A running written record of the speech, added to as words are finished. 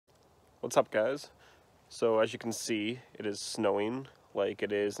What's up, guys? So as you can see, it is snowing like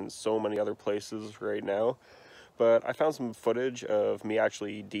it is in so many other places right now, but I found some footage of me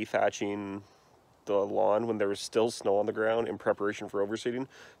actually dethaching the lawn when there was still snow on the ground in preparation for overseeding.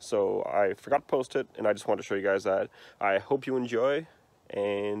 So I forgot to post it, and I just wanted to show you guys that. I hope you enjoy,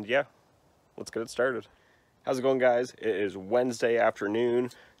 and yeah, let's get it started. How's it going, guys? It is Wednesday afternoon.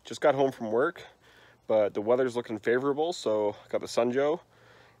 Just got home from work, but the weather's looking favorable, so I got the Sunjoe.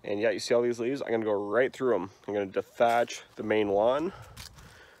 And yeah, you see all these leaves? I'm going to go right through them. I'm going to dethatch the main lawn,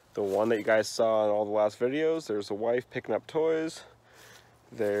 the one that you guys saw in all the last videos. There's the wife picking up toys.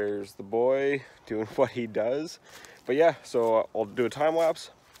 There's the boy doing what he does. But yeah, so I'll do a time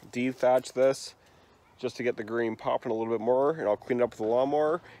lapse, dethatch this just to get the green popping a little bit more, and I'll clean it up with the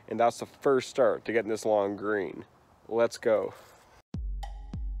lawnmower, and that's the first start to getting this lawn green. Let's go.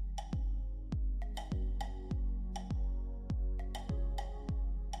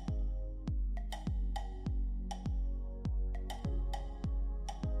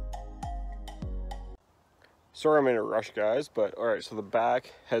 Sorry I'm in a rush, guys, but alright, so the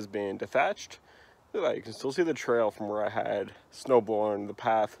back has been dethatched. Look at that, you can still see the trail from where I had snow blowing the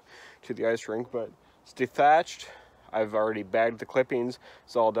path to the ice rink, but it's dethatched. I've already bagged the clippings,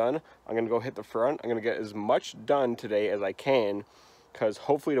 it's all done. I'm going to go hit the front. I'm going to get as much done today as I can, because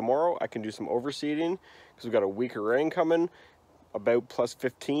hopefully tomorrow I can do some overseeding, because we've got a week of rain coming, about plus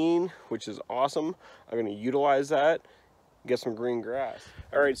 15, which is awesome. I'm going to utilize that, get some green grass.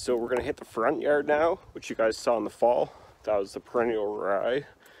 All right, so we're gonna hit the front yard now, which you guys saw in the fall. That was the perennial rye,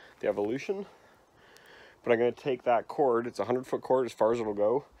 the evolution. But I'm gonna take that cord, it's a 100-foot cord as far as it'll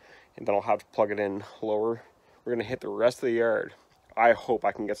go, and then I'll have to plug it in lower. We're gonna hit the rest of the yard. I hope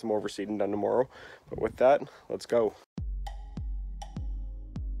I can get some overseeding done tomorrow. But with that, let's go.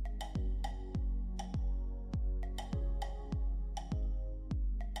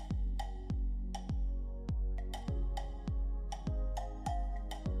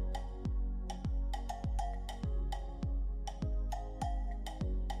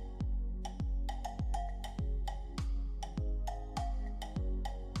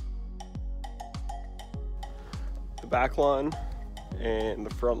 The back lawn and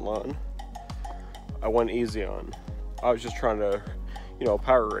the front lawn I went easy on. I was just trying to,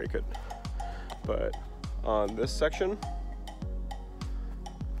 power rake it. But on this section,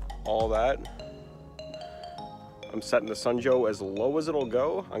 all that, I'm setting the Sunjoe as low as it'll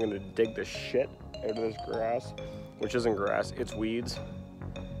go. I'm gonna dig the shit out of this grass, which isn't grass, it's weeds.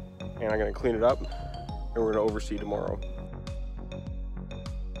 And I'm gonna clean it up, and we're gonna overseed tomorrow.